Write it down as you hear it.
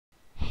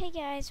Hey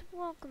guys,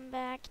 welcome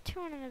back to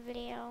another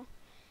video.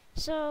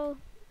 So,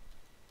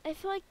 I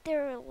feel like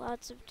there are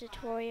lots of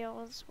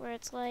tutorials where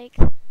it's like,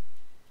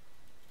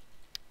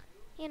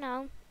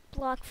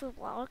 block for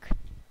block.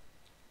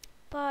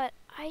 But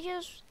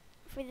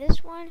for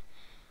this one,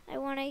 I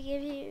want to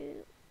give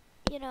you,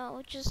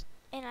 just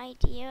an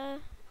idea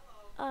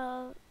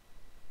of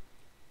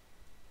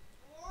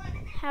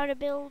how to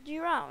build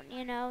your own,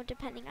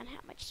 depending on how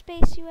much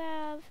space you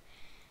have,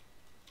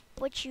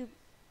 what you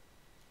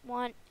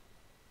want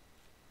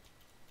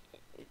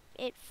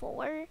it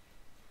for.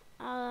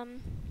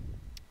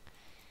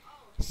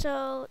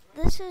 So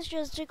this is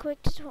just a quick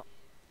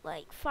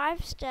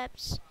 5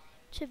 steps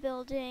to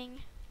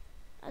building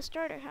a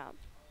starter home.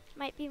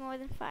 Might be more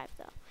than 5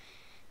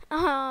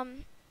 though.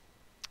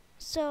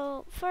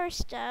 So first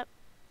step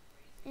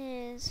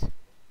is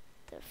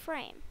the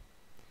frame.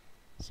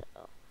 So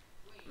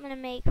I'm gonna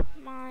make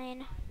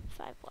mine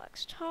 5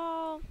 blocks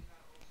tall,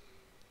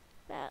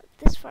 about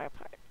this far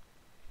apart.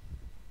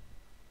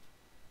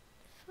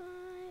 5.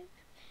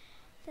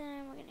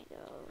 Then we're gonna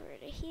go over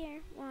to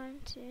here.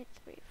 1, 2,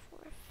 3, 4,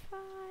 5.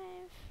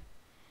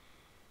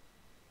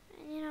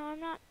 And I'm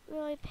not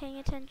really paying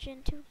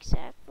attention to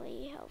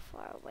exactly how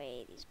far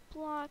away these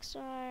blocks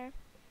are.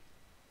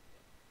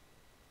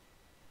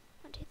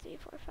 1, 2, 3,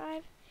 4,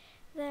 5.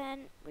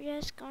 Then we're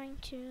just going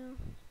to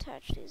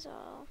touch these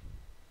all.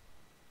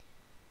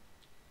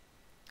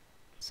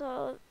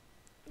 So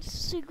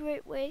this is a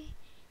great way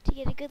to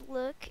get a good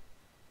look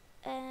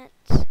at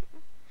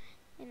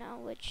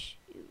which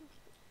you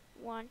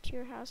want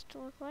your house to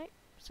look like.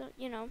 So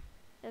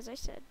as I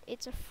said,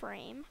 it's a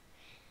frame.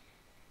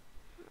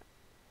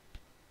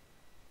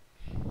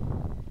 Putting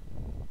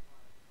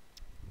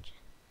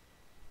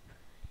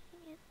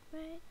it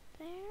right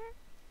there.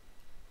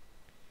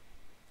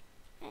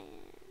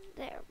 And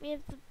there, we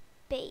have the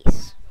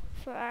base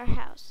for our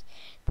house.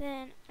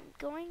 Then I'm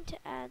going to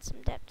add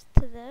some depth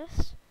to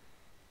this,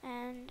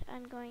 and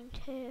I'm going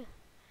to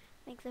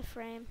make the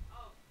frame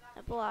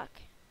a block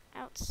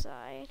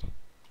outside.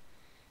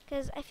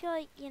 Because I feel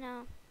like, if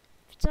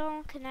it's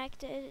all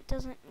connected, it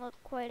doesn't look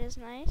quite as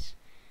nice.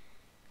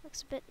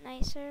 Looks a bit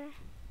nicer.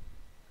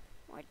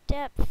 More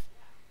depth.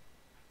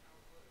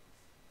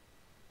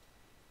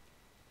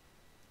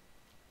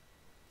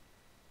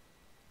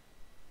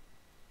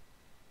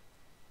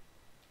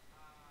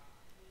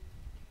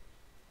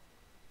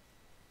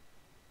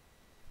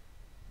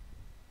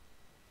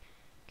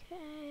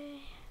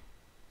 Okay.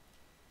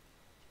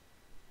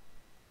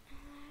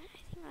 I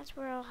think that's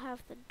where I'll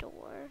have the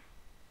door.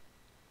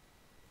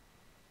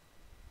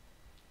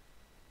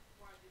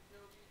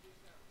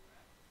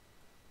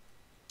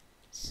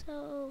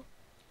 So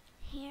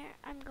here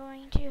I'm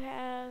going to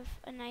have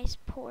a nice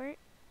port.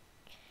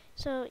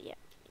 So yeah,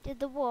 did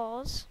the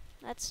walls.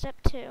 That's step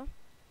 2.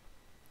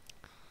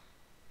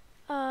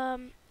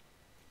 Then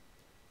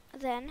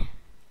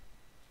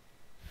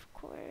of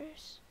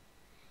course,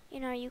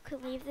 you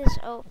could leave this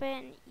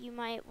open. You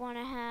might want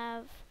to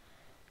have,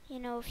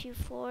 a few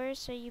floors,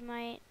 so you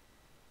might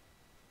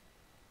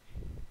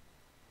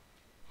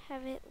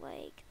have it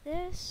like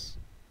this.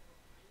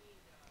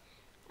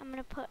 I'm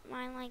gonna put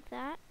mine like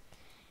that.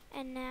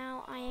 And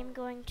now I am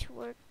going to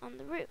work on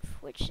the roof,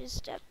 which is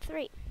step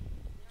 3.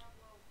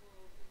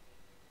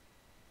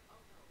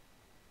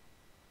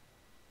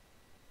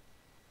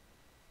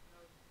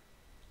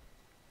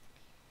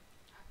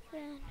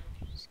 Then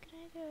I'm just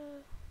gonna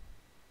go.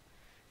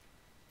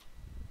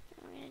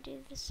 I'm gonna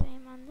do the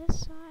same on this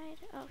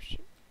side. Oh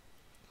shoot.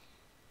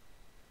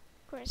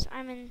 Of course,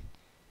 I'm in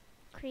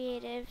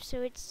creative,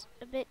 so it's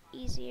a bit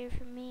easier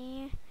for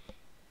me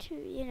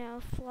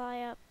to, fly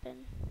up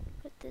and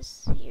put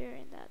this here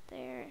and that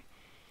there.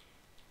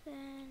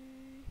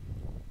 Then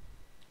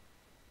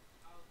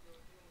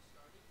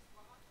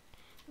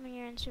when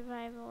you're in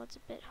survival, it's a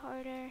bit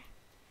harder.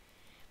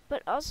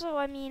 But also,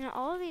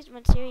 all of these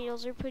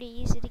materials are pretty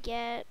easy to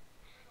get.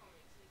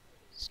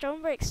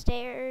 Stone brick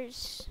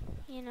stairs,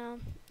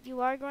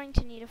 you are going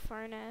to need a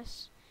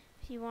furnace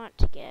if you want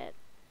to get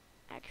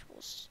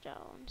actual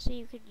stone. So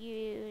you could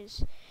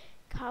use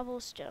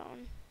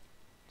cobblestone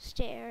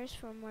stairs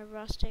for a more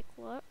rustic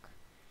look,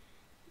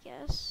 I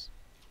guess.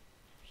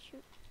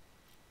 Shoot.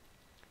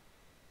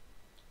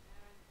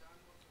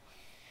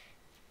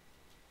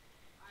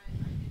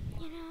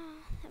 Then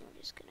we're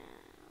just gonna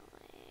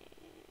lay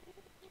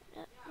it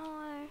up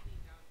more.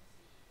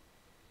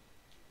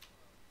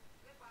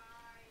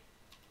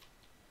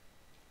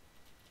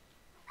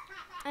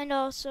 And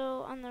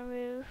also on the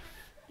roof,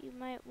 you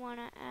might want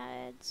to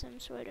add some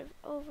sort of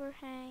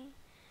overhang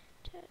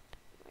to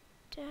more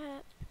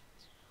depth.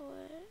 So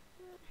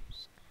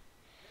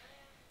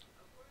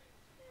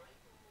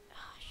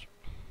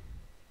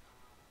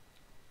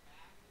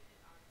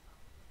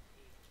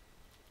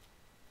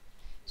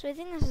So I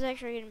think this is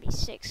actually going to be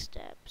 6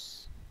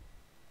 steps.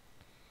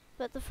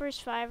 But the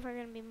first 5 are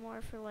going to be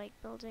more for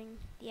building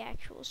the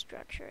actual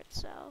structure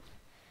itself.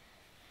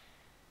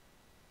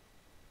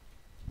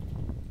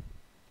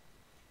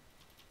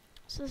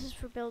 So this is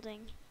for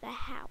building the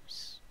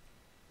house.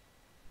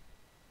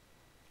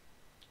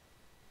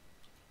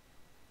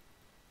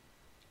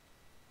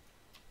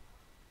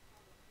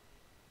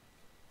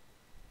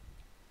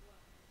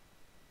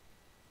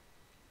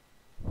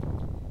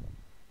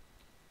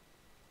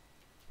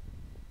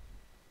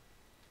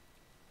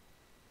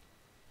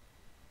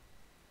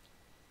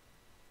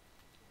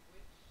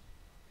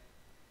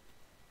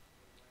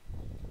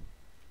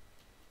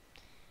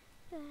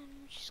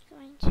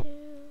 going to,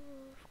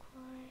 of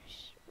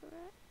course,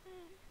 run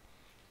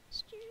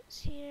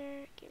students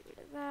here, get rid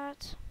of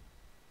that.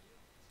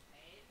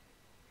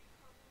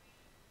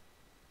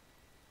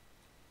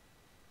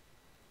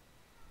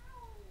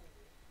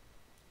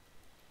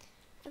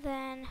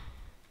 Then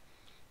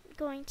I'm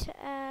going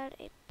to add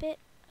a bit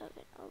of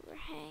an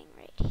overhang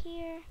right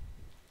here.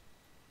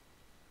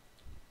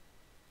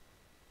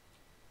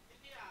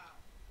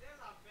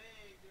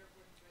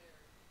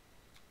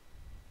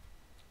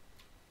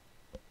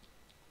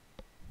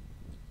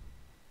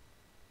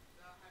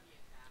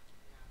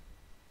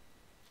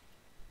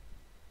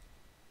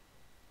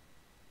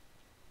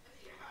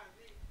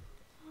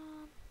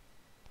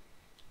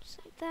 Just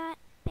like that.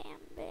 Bam,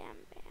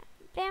 bam, bam,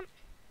 bam.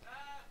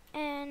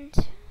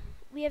 And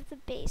we have the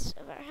base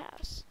of our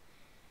house.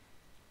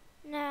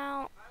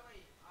 Now,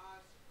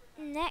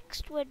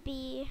 next would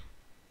be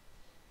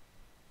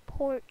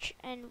porch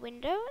and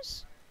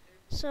windows.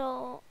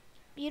 So,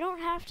 you don't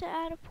have to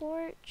add a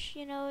porch,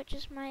 you know, it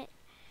just might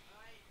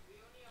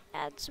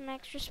add some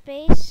extra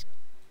space.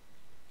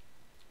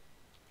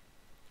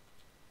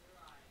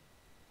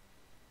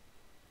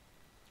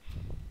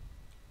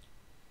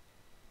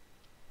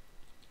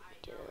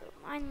 Do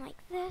mine like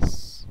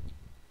this.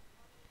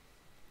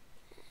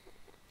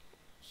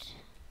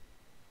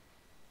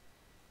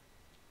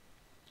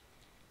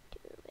 Do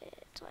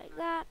it like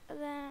that.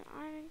 And then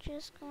I'm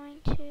just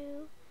going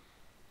to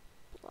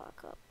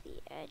block up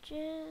the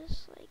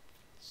edges like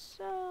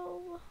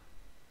so.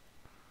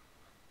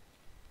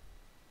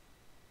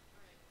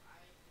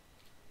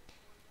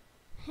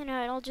 You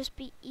know, it'll just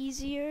be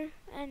easier,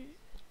 and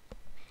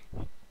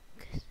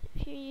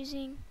if you're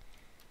using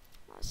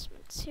less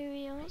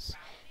materials.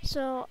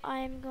 So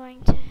I'm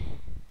going to,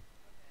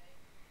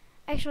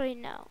 actually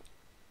no.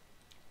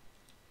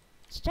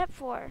 Step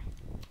 4.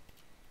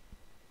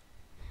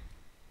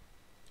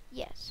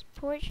 Yes,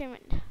 porch and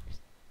windows.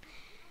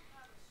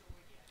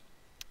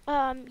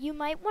 You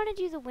might want to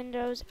do the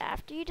windows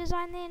after you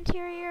design the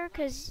interior,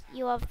 because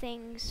you'll have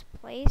things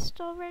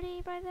placed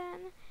already by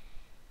then.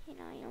 You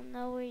know, you'll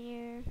know where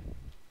you're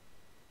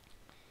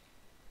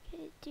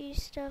gonna do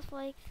stuff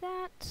like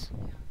that.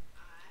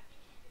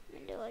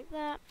 Window like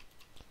that.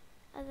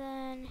 And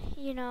then,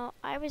 you know,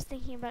 I was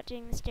thinking about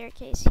doing the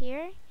staircase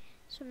here,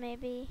 so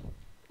maybe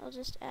I'll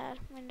just add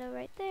window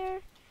right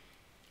there.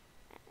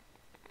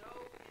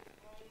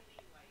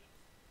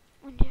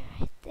 Window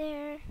right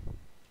there.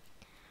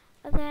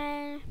 And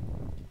then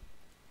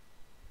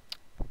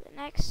the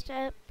next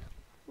step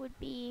would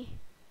be,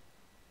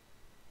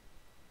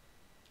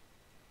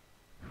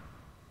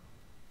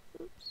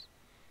 oops,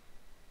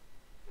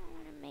 I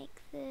want to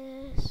make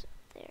this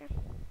up there.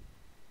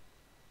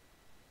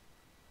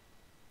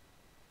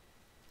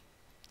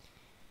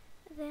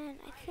 Then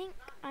I think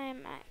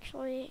I'm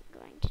actually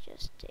going to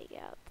just dig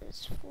out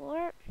this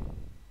floor.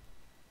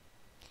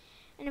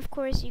 And of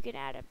course you can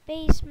add a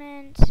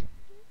basement,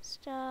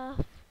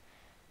 stuff.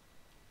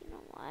 You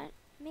know what,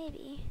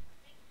 maybe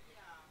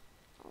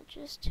I'll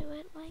just do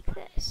it like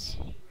this.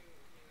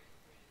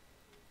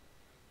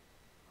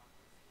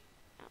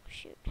 Oh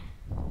shoot.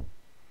 I'm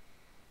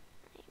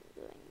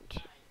going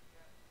to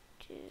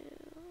do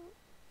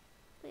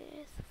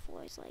with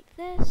floors like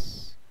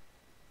this.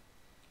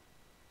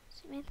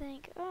 So you may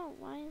think, oh,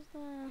 why is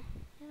the,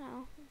 you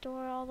know,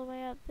 door all the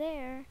way up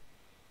there?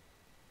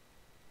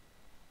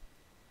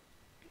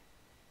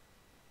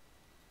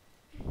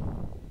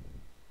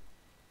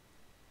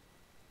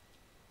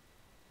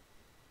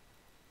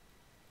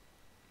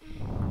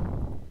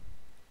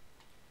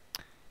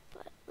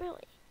 But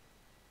really,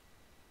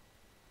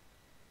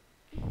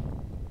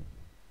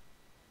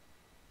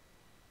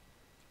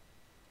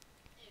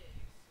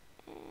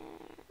 and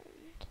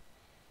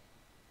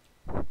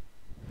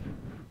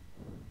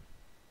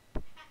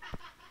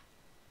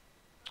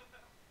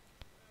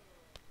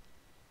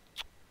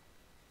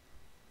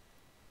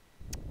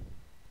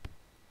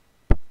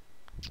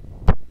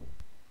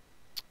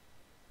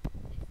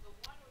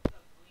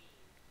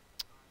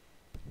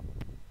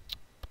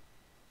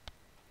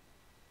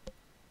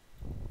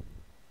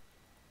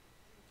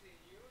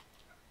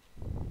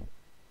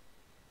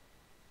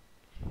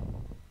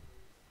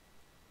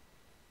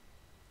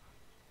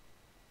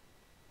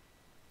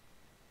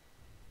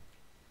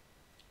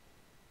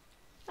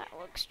that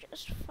looks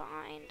just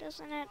fine,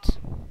 doesn't it?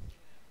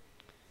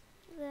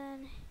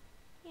 Then,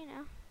 you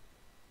know,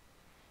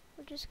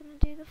 we're just gonna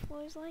do the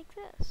floors like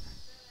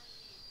this.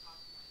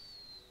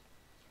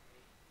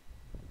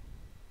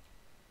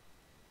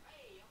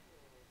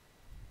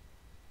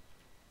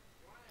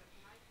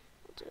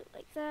 We'll do it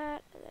like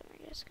that, and then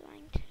we're just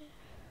going to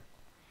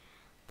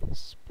the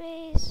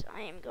space.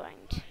 I am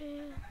going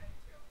to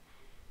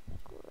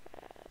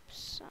grab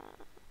some.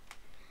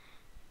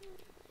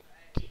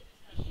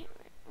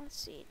 Let's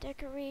see,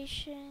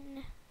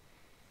 decoration.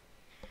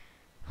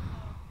 I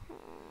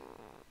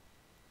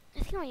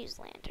think I'll use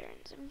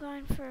lanterns. I'm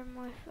going for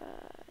more of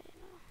a, you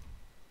know,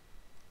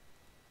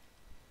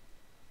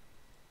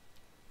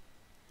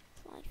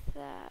 like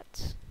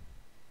that.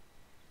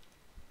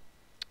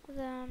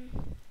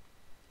 Then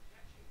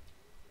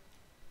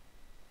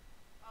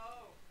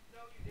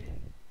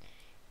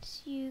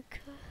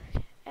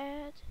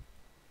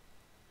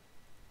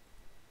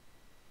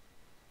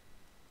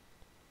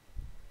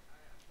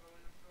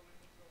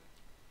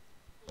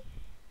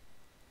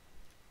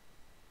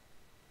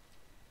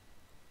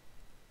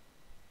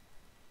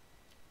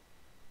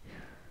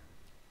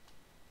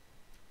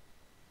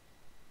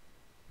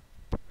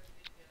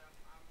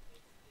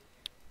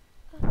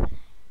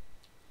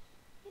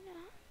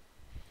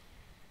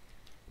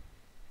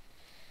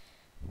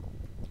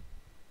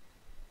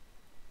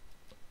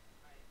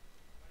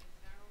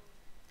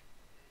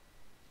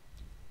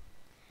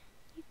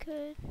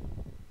could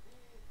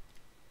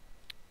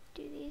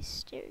do these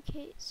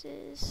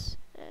staircases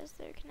as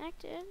they're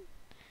connected.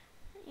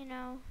 You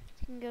know,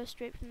 you can go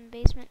straight from the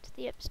basement to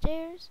the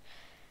upstairs.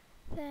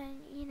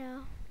 Then, you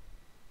know,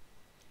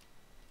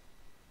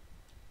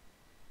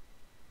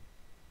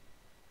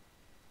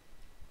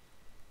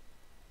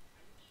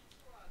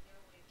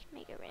 you can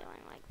make a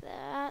railing like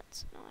that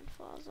so no one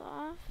falls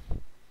off.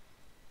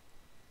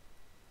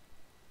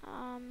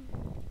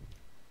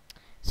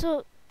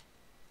 So,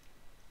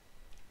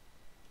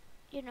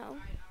 you know,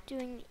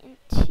 doing the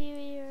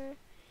interior,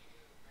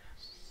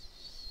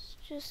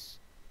 just,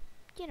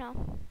 you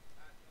know,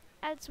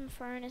 add some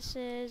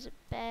furnaces, a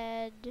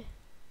bed.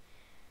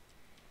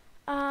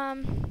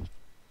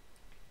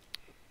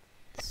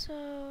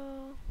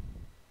 So,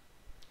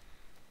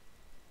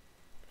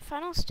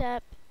 final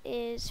step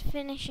is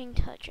finishing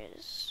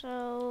touches.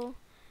 So,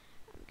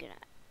 I'm gonna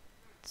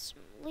add some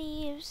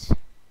leaves,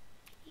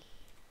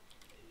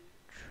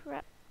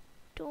 trap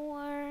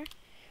door,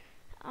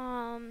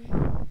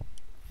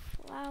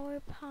 flower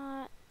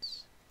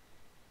pots,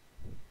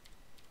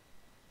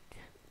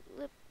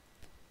 tulip,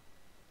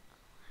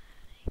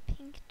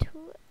 pink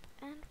tulip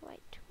and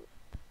white tulip.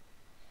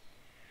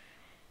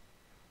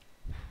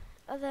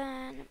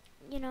 Then,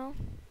 you know,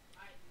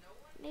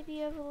 maybe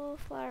you have a little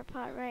flower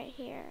pot right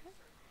here,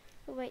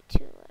 the white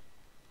tulip.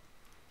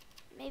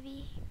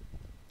 Maybe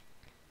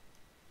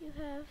you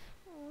have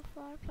a little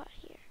flower pot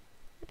here,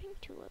 the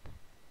pink tulip.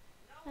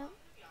 No,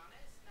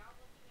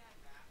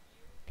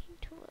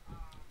 pink tulip.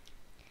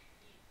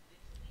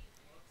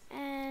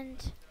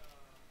 And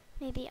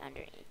maybe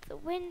underneath the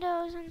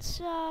windows and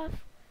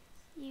stuff,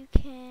 you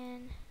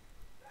can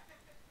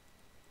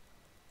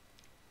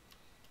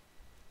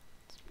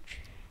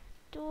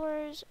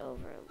doors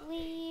over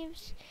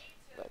leaves.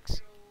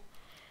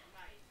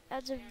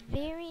 Adds a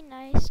very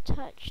nice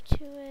touch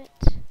to it.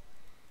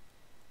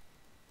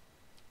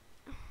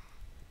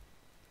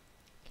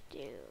 Could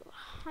do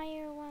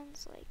higher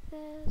ones like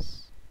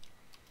this.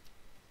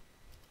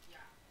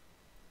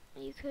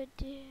 You could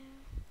do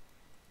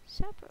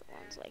separate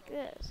ones like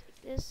this.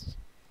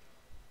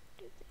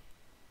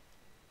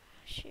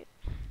 Shoot.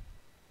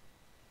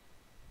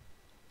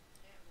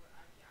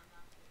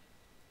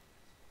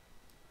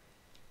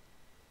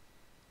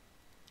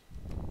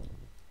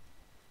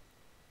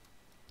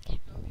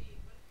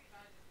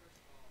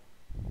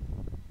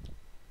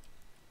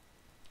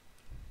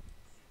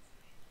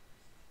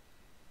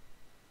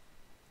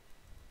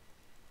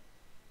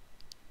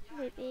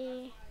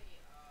 Maybe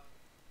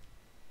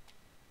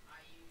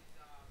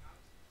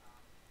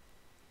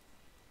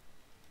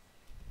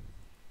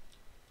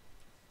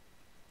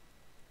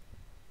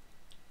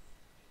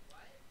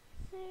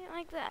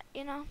like that,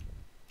 you know.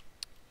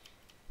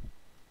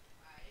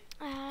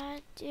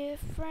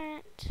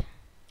 Different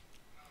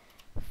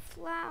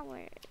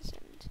flowers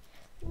and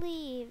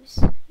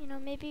leaves. You know,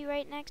 maybe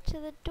right next to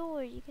the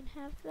door you can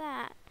have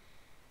that.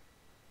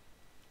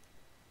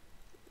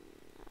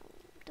 No,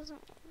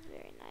 doesn't look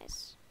very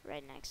nice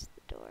right next to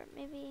the door.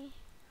 Maybe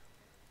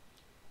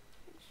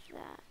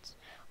like that.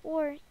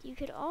 Or you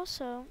could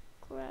also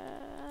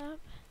grab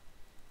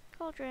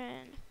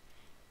cauldron.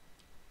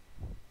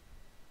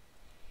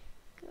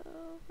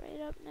 Go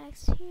right up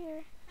next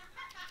here.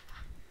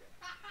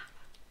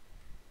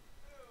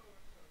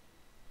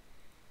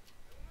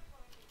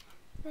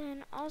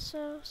 Then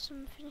also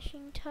some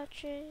finishing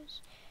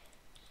touches.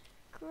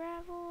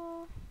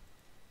 Gravel,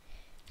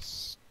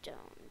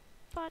 stone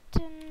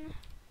button,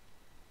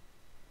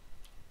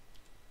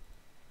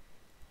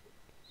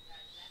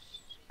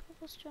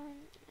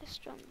 cobblestone, a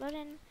stone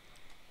button.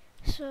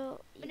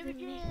 So you can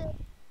make,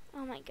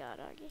 oh my god,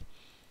 Augie.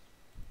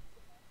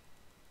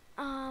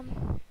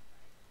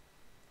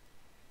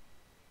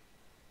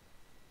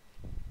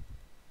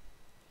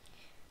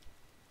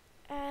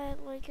 Add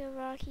like a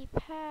rocky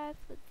path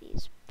with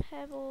these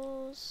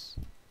pebbles.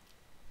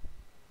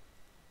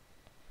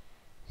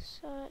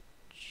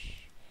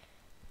 Such.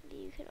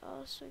 You could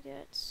also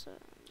get some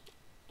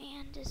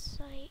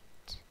andesite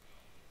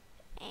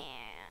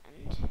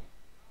and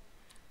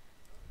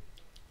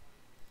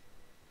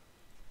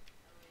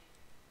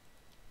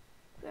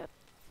grab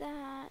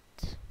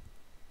that.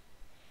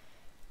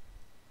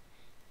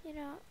 You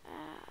know,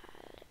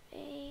 add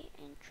a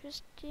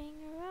interesting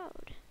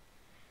road.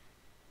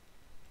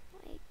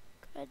 Like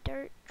a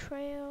dirt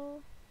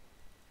trail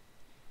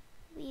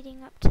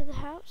leading up to the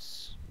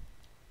house.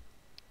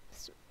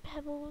 Some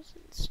pebbles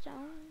and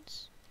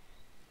stones.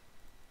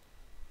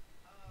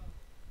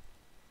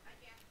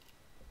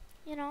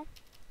 You know,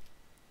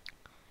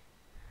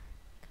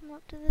 come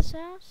up to this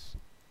house.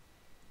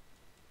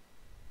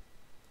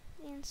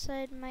 The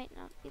inside might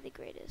not be the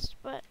greatest,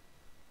 but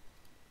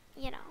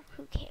you know,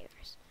 who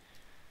cares?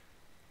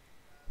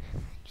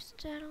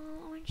 Just add a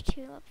little orange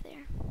tulip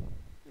there.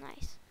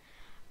 Nice.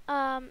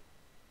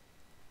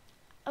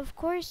 Of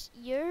course,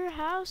 your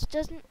house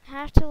doesn't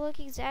have to look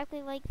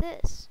exactly like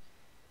this.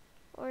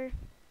 Or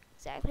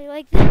exactly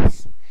like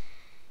this.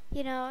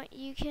 You know,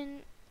 you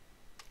can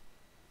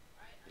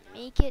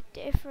make it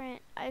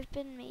different. I've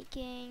been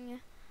making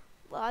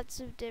lots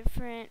of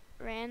different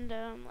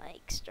random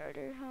like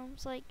starter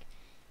homes. Like,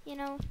 you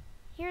know,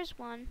 here's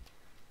one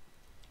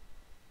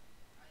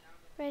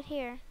right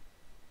here.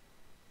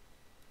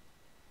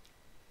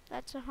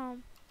 That's a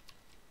home.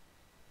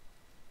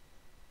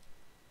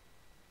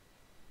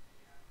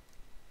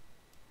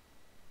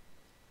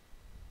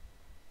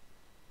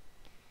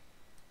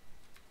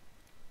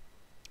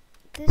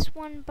 This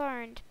one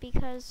burned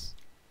because,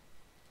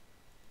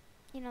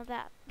 you know,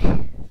 that.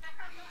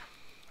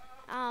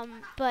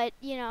 But,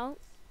 you know,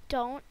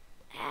 don't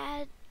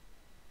add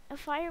a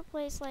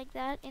fireplace like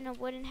that in a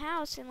wooden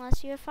house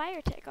unless you have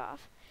fire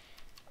takeoff.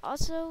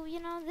 Also, you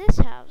know, this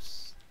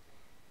house.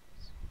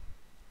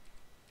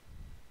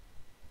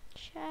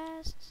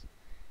 Chests.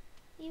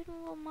 Even a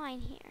little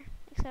mine here.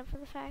 Except for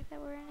the fact that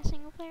we're in a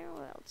single player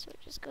world, so it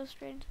just goes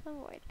straight into the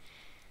void.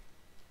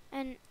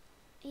 And,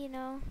 you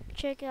know,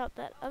 check out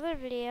that other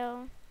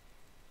video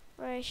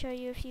where I show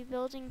you a few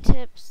building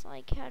tips,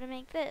 like how to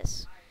make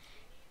this.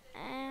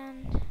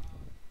 And,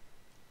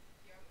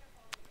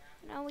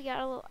 you know, we got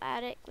a little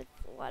attic with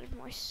a lot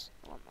more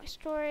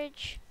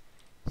storage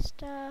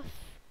stuff.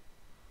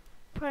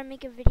 Probably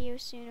make a video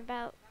soon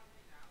about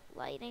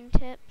lighting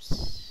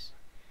tips.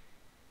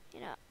 You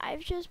know,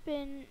 I've just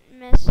been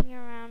messing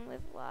around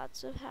with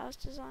lots of house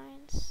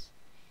designs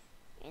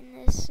in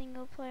this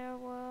single player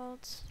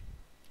world.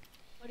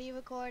 What are you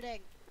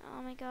recording?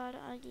 Oh my god,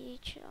 Augie,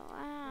 chill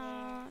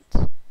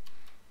out.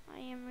 I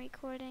am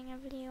recording a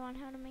video on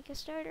how to make a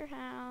starter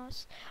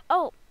house.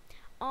 Oh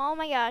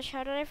my gosh,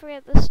 how did I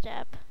forget the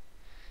step?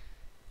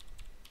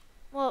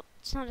 Well,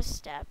 it's not a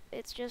step,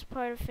 it's just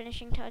part of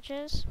finishing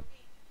touches.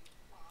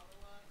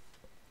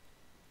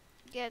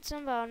 Get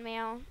some bone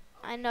meal.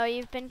 I know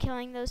you've been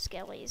killing those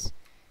skellies.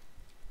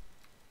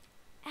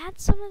 Add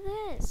some of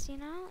this, you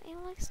know? It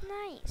looks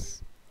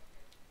nice.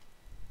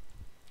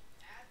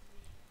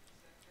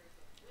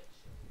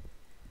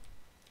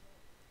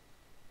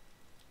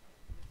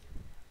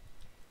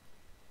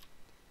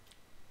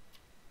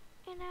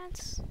 And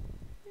that's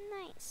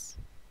nice.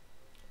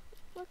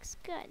 Looks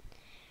good.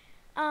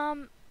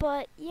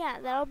 But yeah,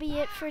 that'll be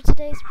it for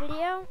today's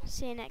video.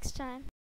 See you next time.